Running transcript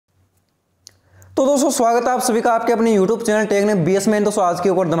तो दोस्तों स्वागत है आप सभी का आपके अपने YouTube चैनल टेक ने बीएस में। दोस्तों आज की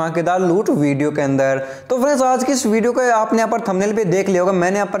एक और धमाकेदार लूट वीडियो के अंदर। तो फ्रेंड्स आज की इस वीडियो को आपने यहाँ पर थंबनेल पे देख लिया होगा,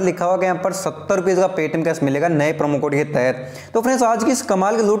 मैंने यहाँ पर लिखा हुआ कि यहाँ पर 70 रुपीज़ का पेटीएम कैश मिलेगा नए प्रोमो कोड के तहत। तो फ्रेंड्स आज की इस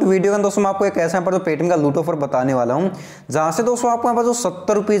कमाल की लूट वीडियो में दोस्तों मैं आपको एक ऐसा यहाँ पर जो पेटीएम का लूट ऑफर बताने वाला हूँ, जहाँ से दोस्तों आपको यहाँ पर जो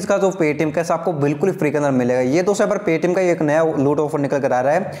 70 रुपीज़ का जो पेटीएम कैश आपको बिल्कुल ही फ्री के अंदर मिलेगा। ये दोस्तों यहाँ पर पेटीएम का एक नया लूट ऑफर निकल कर आ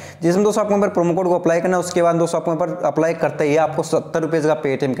रहा है, जिसमें दोस्तों आपको यहाँ पर प्रोमो कोड को अप्लाई करना है। उसके बाद दोस्तों आपको यहाँ पर अप्लाई करते ही आपको 70 रुपीज़ का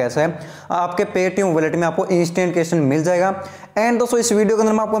पेटीएम कैश है आपके पेटीएम वॉलेट में आपको इंस्टेंट कैश मिल जाएगा। एंड दोस्तों इस वीडियो के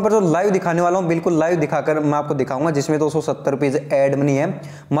अंदर मैं आपको यहाँ पर जो लाइव दिखाने वाला हूँ, बिल्कुल लाइव दिखाकर मैं आपको दिखाऊंगा, जिसमें दोस्तों 70 रुपीज़ ऐड मनी है,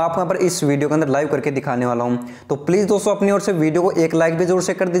 मैं आपको यहाँ पर इस वीडियो के अंदर लाइव करके दिखाने वाला हूँ। तो प्लीज़ दोस्तों अपनी ओर से वीडियो को एक लाइक भी जरूर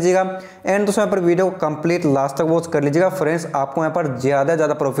से कर दीजिएगा। एंड दोस्तों यहाँ पर वीडियो को कंप्लीट लास्ट तक वॉच कर लीजिएगा फ्रेंड्स, आपको यहाँ पर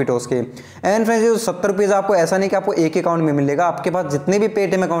ज़्यादा प्रॉफिट हो उसके। एंड फ्रेंड्स ये 70 रुपीज़ आपको ऐसा नहीं कि आपको एक अकाउंट में मिलेगा, आपके पास जितने भी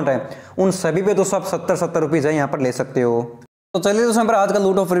पेटीएम अकाउंट है उन सभी पे दोस्तों आप 70 रुपीज़ है यहाँ पर ले सकते हो। तो चलिए दोस्तों पर आज का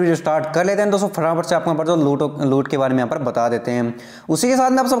लूट ऑफर वीडियो स्टार्ट कर लेते हैं। दोस्तों फटाफट से आपको यहाँ पर जो लूट के बारे में यहाँ पर बता देते हैं। उसी के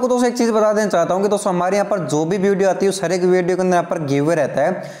साथ में आप सबको दोस्तों एक चीज़ बता देना चाहता हूँ कि दोस्तों हमारे यहाँ पर जो भी वीडियो आती है उस हर एक वीडियो के अंदर यहाँ पर गिव अवे रहता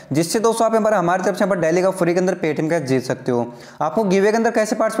है, जिससे दोस्तों आप यहाँ पर हमारी तरफ से यहाँ पर डेली का फ्री के अंदर पेटीएम कैश जीत सकते हो। आपको गिव अवे के अंदर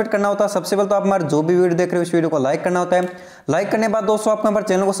कैसे पार्टिसिपेट करना होता है, सबसे पहले तो आप हमारे जो भी वीडियो देख रहे हो उस वीडियो को लाइक करना होता है। लाइक करने के बाद दोस्तों आपको यहाँ पर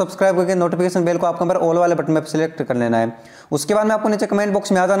चैनल को सब्सक्राइब करके नोटिफिकेशन बेल को आपको यहाँ पर ऑल वाले बटन पर सिलेक्ट कर लेना है। उसके बाद में आपको नीचे कमेंट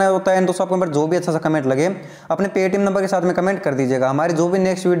बॉक्स में आ जाना होता है। दोस्तों आपको यहाँ पर जो भी अच्छा सा कमेंट लगे अपने पेटीएम नंबर के साथ में कमेंट कर दीजिएगा। हमारी जो भी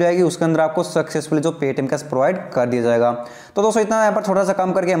नेक्स्ट वीडियो आएगी उसके अंदर आपको सक्सेसफुली जो पेटीएम कैश प्रोवाइड कर दिया जाएगा। तो दोस्तों इतना यहाँ पर छोटा सा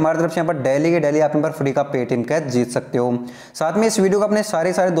काम करके हमारी तरफ से यहाँ पर डेली के डेली आप यहाँ पर फ्री का पेटीएम कैश जीत सकते हो। साथ में इस वीडियो को अपने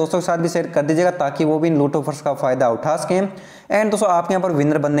सारे दोस्तों के साथ भी शेयर कर दीजिएगा, ताकि वो भी इन लूट ऑफर्स का फायदा उठा सकें। एंड दोस्तों आपके यहाँ पर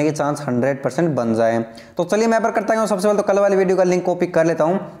विनर बनने के चांस 100% बन जाए। तो चलिए मैं यहाँ पर करता हूँ, सबसे पहले तो कल वाली वीडियो का लिंक कॉपी कर लेता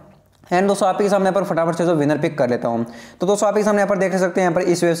हूँ। एंड दोस्तों आपके सामने यहाँ पर फटाफट से जो विनर पिक कर लेता हूँ। तो दोस्तों आपके सामने यहाँ पर देख सकते हैं, यहाँ पर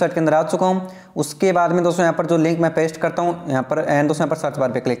इस वेबसाइट के अंदर आ चुका हूँ। उसके बाद में दोस्तों यहाँ पर जो लिंक मैं पेस्ट करता हूँ यहाँ पर, एंड दोस्तों यहाँ पर सर्च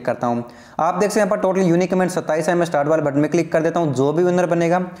बार पे क्लिक करता हूँ। आप देख सकते हैं यहाँ पर टोटल यूनिक कमेंट 27 है। मैं स्टार्ट वाले बटन में क्लिक कर देता हूँ। जो भी विनर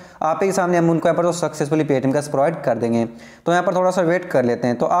बनेगा आपके सामने हम उनको यहाँ पर जो सक्सेसफुली पेटीएम कैश प्रोवाइड कर देंगे। तो यहाँ पर थोड़ा सा वेट कर लेते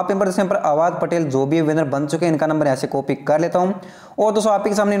हैं। तो आप यहाँ पर आवाज पटेल जो भी विनर बन चुके हैं, इनका नंबर यहाँ से कॉपी कर लेता हूँ। और दोस्तों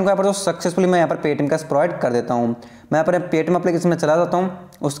आपके सामने इनको यहाँ पर जो सक्सेसफुली मैं यहाँ पर पेटीएम कैश प्रोवाइड कर देता हूँ। मैं यहाँ पर पेटीएम एप्लीकेशन में चला जाता हूँ।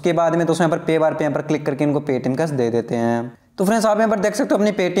 उसके बाद में दोस्तों यहाँ पर पे बार पे यहाँ पर क्लिक करके इनको पेटीएम कैश दे देते हैं। तो फ्रेंड्स आप यहाँ पर देख सकते हो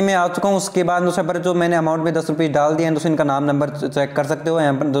अपनी पेटीएम में आ चुका हूँ। उसके बाद दोस्तों यहाँ पर जो मैंने अमाउंट में 10 रुपये डाल दिए हैं, दोस्तों इनका नाम नंबर चेक कर सकते हो।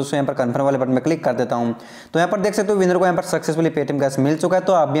 यहाँ पर दोस्तों यहाँ पर कन्फर्म वाले बटन में क्लिक कर देता हूँ। तो यहाँ पर देख सकते हो विनर को यहाँ पर सक्सेसफुली पेटीएम कैश मिल चुका है।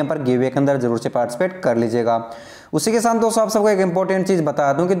 तो आप भी यहाँ पर गिव अवे के अंदर जरूर से पार्टिसिपेट कर लीजिएगा। उसी के साथ दोस्तों आप सबको एक इंपॉर्टेंट चीज़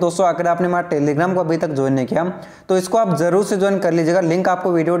बता दूं कि दोस्तों अगर आपने हमारा टेलीग्राम को अभी तक ज्वाइन नहीं किया तो इसको आप जरूर से ज्वाइन कर लीजिएगा। लिंक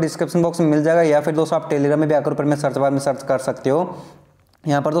आपको वीडियो डिस्क्रिप्शन बॉक्स में मिल जाएगा, या फिर दोस्तों आप टेलीग्राम में भी आकर ऊपर में सर्च बार में सर्च कर सकते हो।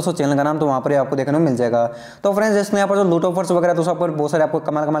 यहाँ पर दोस्तों चैनल का नाम तो वहाँ पर आपको देखने को मिल जाएगा। तो फ्रेंड्स इसमें यहाँ पर जो लूट ऑफर्स वगैरह दोस्तों आपको बहुत सारे आपको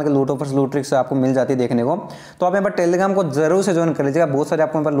कमाल के लूट ऑफर्स लूट ट्रिक्स आपको मिल जाती है देखने को। तो आप यहाँ पर टेलीग्राम को जरूर से ज्वाइन कर लीजिएगा। बहुत सारे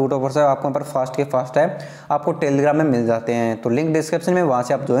आपको यहाँ पर लूट ऑफर्स है, आपको यहाँ पर फास्ट के फास्ट है आपको टेलीग्राम में मिल जाते हैं। तो लिंक डिस्क्रिप्शन में, वहाँ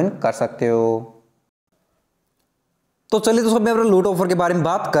से आप ज्वाइन कर सकते हो। तो चलिए दोस्तों मैं लूट ऑफर के बारे में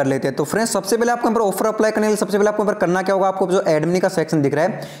बात कर लेते हैं। तो फ्रेंड्स सबसे पहले आपको यहाँ पर ऑफर अप्लाई करने के लिए सबसे पहले आपको यहाँ पर करना क्या होगा, आपको जो एड मनी का सेक्शन दिख रहा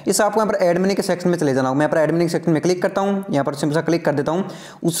है इस आपको यहाँ पर एड मनी के सेक्शन में चले जाना होगा। मैं यहाँ पर एड मनी के सेक्शन में क्लिक करता हूँ, यहाँ पर सिंपल सा क्लिक कर देता हूँ।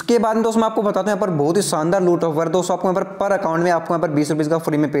 उसके बाद में दोस्तों मैं आपको बताता हूँ यहाँ पर बहुत ही शानदार लूट ऑफर है। दोस्तों आपको यहाँ पर अकाउंट में आपको यहाँ पर 20 रुपीज़ का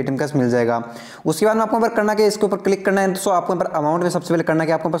फ्री में पेटीएम कैश मिल जाएगा। उसके बाद में आपको यहाँ पर करना क्या, इसके ऊपर क्लिक करना है। दोस्तों आपको यहाँ पर अमाउंट में सबसे पहले करना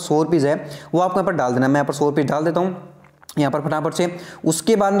क्या, आपको यहाँ पर 100 रुपीज़ है वो आपको यहाँ पर डाल देना है। मैं यहाँ पर 100 रुपीज़ डाल देता हूँ यहाँ पर फटाफट से।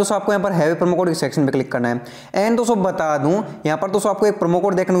 उसके बाद दोस्तों आपको यहाँ पर हैवी प्रोमो कोड के सेक्शन पे क्लिक करना है। एंड दोस्तों बता दूं यहाँ पर दोस्तों आपको एक प्रोमो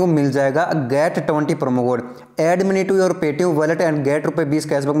कोड देखने को मिल जाएगा, gate 20 promo code, add money to your Paytm wallet and gate ₹20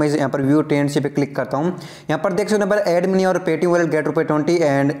 cashback. मैं यहाँ पर व्यू ट्रेंड पे क्लिक करता हूँ। यहाँ पर देख सकते हो पर एड मनी और Paytm wallet gate ₹20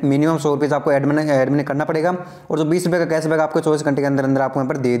 and minimum 100 rupees आपको एड मनी करना पड़ेगा। और जो 20 रुपये का कैशबैक आपको 24 घंटे के अंदर आपको यहाँ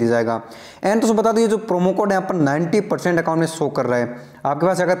पर दे दिया जाएगा। एंड दोस्तों बता दो ये जो प्रोमो कोड है यहाँ पर 90% अकाउंट में शो कर रहा है। आपके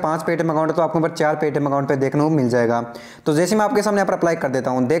पास अगर 5 पेटीएम अकाउंट है तो आपको यहाँ पर 4 पेटीएम अकाउंट पर देखने को मिल जाएगा। तो जैसे मैं आपके सामने यहाँ पर अप्लाई कर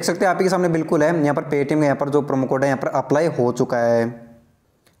देता हूँ, देख सकते हैं आपके सामने बिल्कुल है यहाँ पर पेटीएम यहाँ पर जो प्रोमो कोड है यहाँ पर अप्लाई हो चुका है।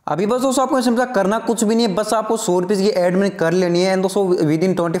 अभी बस दोस्तों आपको सिंपल करना कुछ भी नहीं है, बस आपको 100 रुपीज़ की एड मनी कर लेनी है। एंड दोस्तों विद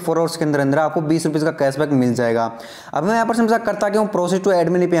इन 24 आवर्स के अंदर आपको 20 रुपीज़ का कैशबैक मिल जाएगा। अब मैं यहाँ पर सिंपल करता कि हूँ प्रोसेस टू एड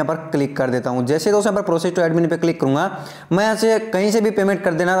मनी पे यहाँ पर क्लिक कर देता हूँ। जैसे दोस्तों यहाँ पर प्रोसेस टू एड मनी पे क्लिक करूँगा, मैं यहाँ से कहीं से भी पेमेंट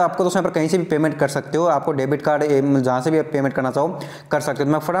कर देना, आपको दोस्तों यहाँ पर कहीं से भी पेमेंट कर सकते हो। आपको डेबिट कार्ड जहाँ से भी पेमेंट करना चाहो कर सकते हो।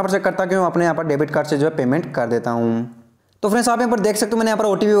 मैं फटाफट से करता कि हूँ अपने यहाँ पर डेबिट कार्ड से जो है पेमेंट कर देता हूँ। तो फ्रेंड्स आप यहाँ पर देख सकते हो मैंने यहाँ पर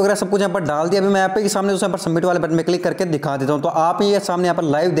ओटीपी वगैरह सब कुछ यहाँ पर डाल दिया। अभी मैं यहाँ पे सामने यहाँ पर सबमिट वाले बटन में क्लिक करके दिखा देता हूँ। तो आप ये सामने यहाँ पर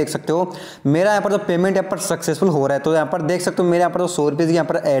लाइव देख सकते हो मेरा यहाँ पर जो पेमेंट यहाँ पर सक्सेसफुल हो रहा है। तो यहाँ पर देख सकते हो मेरे यहाँ पर जो 100 रुपये की यहाँ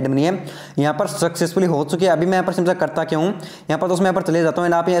पर ऐड मनी है यहाँ पर सक्सेसफुली हो चुकी है। अभी मैं यहाँ पर सिंपल करता क्या हूँ, यहाँ पर दोस्तों यहाँ पर चले जाता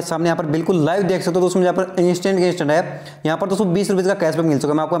हूँ। आप यहाँ सामने यहाँ पर बिल्कुल लाइव देख सकते हो दोस्तों यहाँ पर इंस्टेंट है। यहाँ पर दोस्तों 20 रुपये का कैशबैक मिल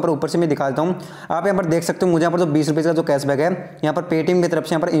चुका है। मैं आपको यहाँ पर ऊपर से मैं दिखा देता हूँ। आप यहाँ पर देख सकते हो मुझे यहाँ पर जो 20 रुपये का जो कैशबैक है यहाँ पर पेटीएम की तरफ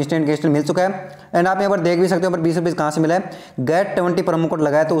से यहाँ पर इंस्टेंट मिल चुका है। एंड आप यहाँ पर देख भी सकते हो यहाँ पर 20 रुपये कहाँ से मिला है, गेट 20 प्रोमो कोड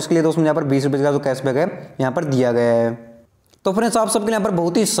लगाया तो उसके लिए दोस्तों यहाँ पर 20 रुपये का जो कैशबैक है यहाँ पर दिया गया है। तो फ्रेंड्स आप सबके लिए यहाँ पर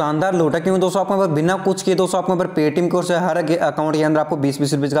बहुत ही शानदार लूट है, क्योंकि दोस्तों आपको यहाँ पर बिना कुछ किए दोस्तों आपको यहाँ पर पेटीएम की ओर से हर अकाउंट के अंदर आपको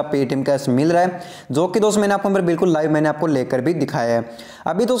 20-20 रुपये का पेटीएम कैश मिल रहा है, जो कि दोस्तों मैंने आपको यहाँ पर बिल्कुल लाइव मैंने आपको लेकर भी दिखाया है।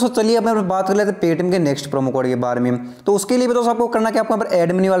 अभी दोस्तों चलिए अब मैं बात कर लेते हैं पेटीएम के नेक्स्ट प्रोमो कोड के बारे में। तो उसके लिए भी दोस्तों आपको करना कि आपको यहाँ पर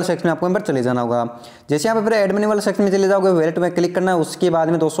एड मनी वाले सेक्शन में आपको यहाँ पर चले जाना होगा। जैसे यहाँ पर एड मनी वाले सेक्शन में चले जाओगे वैलेट में क्लिक करना है। उसके बाद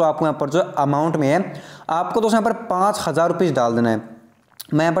में दोस्तों आपको यहाँ पर जो अमाउंट में है आपको दोस्तों यहाँ पर 5,000 रुपये डाल देना है।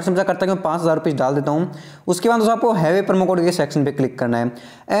 मैं यहाँ पर समझा करता हूँ 5,000 रुपये डाल देता हूँ। उसके बाद दोस्तों आपको हैवे प्रोमो कोड के सेक्शन पे क्लिक करना है।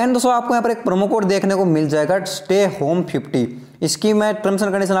 एंड दोस्तों आपको यहाँ पर एक प्रोमो कोड देखने को मिल जाएगा स्टे होम 50। इसकी मैं टर्म्स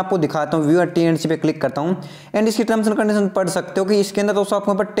एंड कंडीशन आपको दिखाता हूँ। व्यू टीएनसी पे क्लिक करता हूँ एंड इसकी टर्म्स एंड कंडीशन पढ़ सकते हो कि इसके अंदर दोस्तों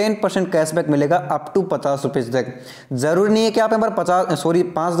आपको यहाँ पर 10% कैशबैक मिलेगा अप टू 50 रुपये तक। जरूरी नहीं है कि आप यहाँ पर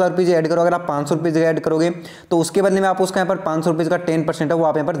 5,000 रुपये ऐड करो। अगर आप 500 रुपये ऐड करोगे तो उसके बदले में आप उसका यहाँ पर 500 रुपये का 10% है वो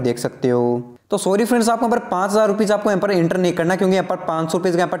आप यहाँ पर देख सकते हो। तो सॉरी फ्रेंड्स आपको यहाँ पर 5,000 रुपये आपको यहाँ पर एंटर नहीं करना, क्योंकि यहाँ पर 500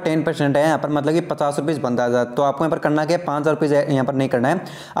 रुपये का यहाँ पर 10% है। यहाँ पर मतलब कि 50 रुपये बनता है। तो आपको यहाँ पर करना क्या है 5,000 रुपये यहाँ पर नहीं करना है,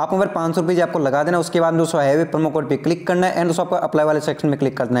 आपको यहाँ पर 500 रुपये आपको लगा देना। उसके बाद दोस्तों हैवे प्रोमो कोड पे क्लिक करना है एंड दोस्तों आपको अप्लाई वाले सेक्शन में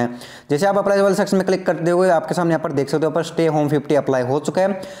क्लिक करना है। जैसे आप अप्लाई वाले सेक्शन में क्लिक कर दोगे आपके सामने यहाँ पर देख सकते हो पर स्टे होम 50 अप्लाई हो चुका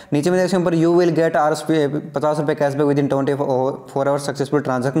है। नीचे में देख सकते हो यू विल गेट 50 रुपये cashback with in 24 hours successful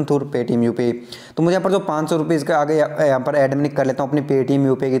transaction through Paytm UPI. तो मुझे यहाँ पर जो 500 रुपये का आगे यहाँ पर एड मनी कर लेता हूँ अपनी पेटीएम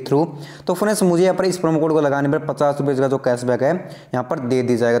यूपीआई के थ्रू। तो फ्रेंड्स मुझे यहाँ पर इस प्रोमो कोड को लगाने पर 50 रुपये का जो कैशबैक है यहाँ पर दे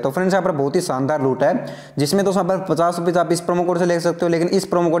दी जाएगा। तो फ्रेंड्स यहाँ पर बहुत ही शानदार लूट है, जिसमें दोस्तों यहाँ पर 50 रुपये आप इस प्रोमो कोड से ले सकते हो। लेकिन इस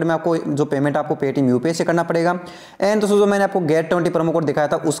प्रोमो कोड में आपको जो पेमेंट आपको पेटीएम यूपीआई से करना पड़ेगा। एंड दोस्तों जो मैंने आपको गेट 20 प्रोमो कोड दिखाया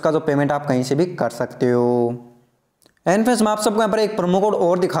था उसका जो पेमेंट आप कहीं से भी कर सकते हो। एंड फ्रेंड्स मैं आप सबको यहाँ पर एक प्रोमो कोड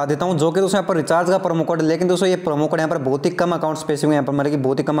और दिखा देता हूँ, जो कि दोस्तों यहाँ पर रिचार्ज का प्रोमो कोड है। लेकिन दोस्तों ये प्रोमो कोड यहाँ पर बहुत ही कम अकाउंट स्पेसिफिक यहाँ पर मतलब कि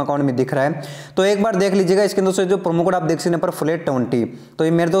बहुत ही कम अकाउंट में दिख रहा है। तो एक बार देख लीजिएगा। इसके दोस्तों जो प्रोमो कोड आप देख सकते हैं यहाँ पर फ्लैट 20, तो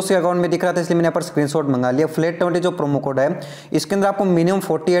ये मेरे दोस्त के अकाउंट में दिख रहा था इसलिए मैंने यहाँ पर स्क्रीनशॉट मंगा लिया। फ्लैट 20 जो प्रोमो कोड है इसके अंदर आपको मिनिमम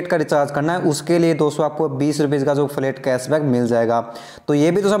 48 का रिचार्ज करना है। उसके लिए दोस्तों आपको 20 रुपये का जो फ्लैट कैशबैक मिल जाएगा। तो ये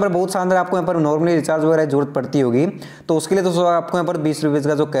भी दोस्तों यहाँ पर बहुत शानदार, आपको यहाँ पर नॉर्मली रिचार्ज वगैरह जरूरत पड़ती होगी तो उसके लिए दोस्तों आपको यहाँ पर 20 रुपये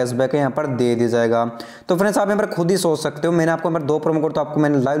का जो कैशबैक है यहाँ पर दे दिया जाएगा। तो फ्रेंड्स आप यहाँ पर खुद ही सोच सकते हो। मैंने आपको यहाँ पर 2 प्रोमो कोड तो आपको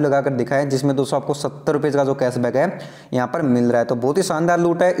मैंने लाइव लगाकर दिखाया, जिसमें दोस्तों आपको 70 रुपये का जो कैशबैक है यहाँ पर मिल रहा है। तो बहुत ही शानदार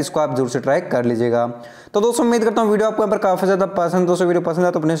लूट है, इसको आप जरूर से ट्राई कर लीजिएगा। तो दोस्तों उम्मीद करता हूँ वीडियो आपको यहाँ पर काफी ज्यादा पसंद। दोस्तों वीडियो पसंद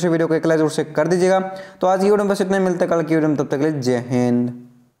है तो अपने से वीडियो को एक लाइक जरूर से कर दीजिएगा। तो आज की वीडियो में बस इतना, मिलते हैं कल की वीडियो में, तब तक के लिए जय हिंद।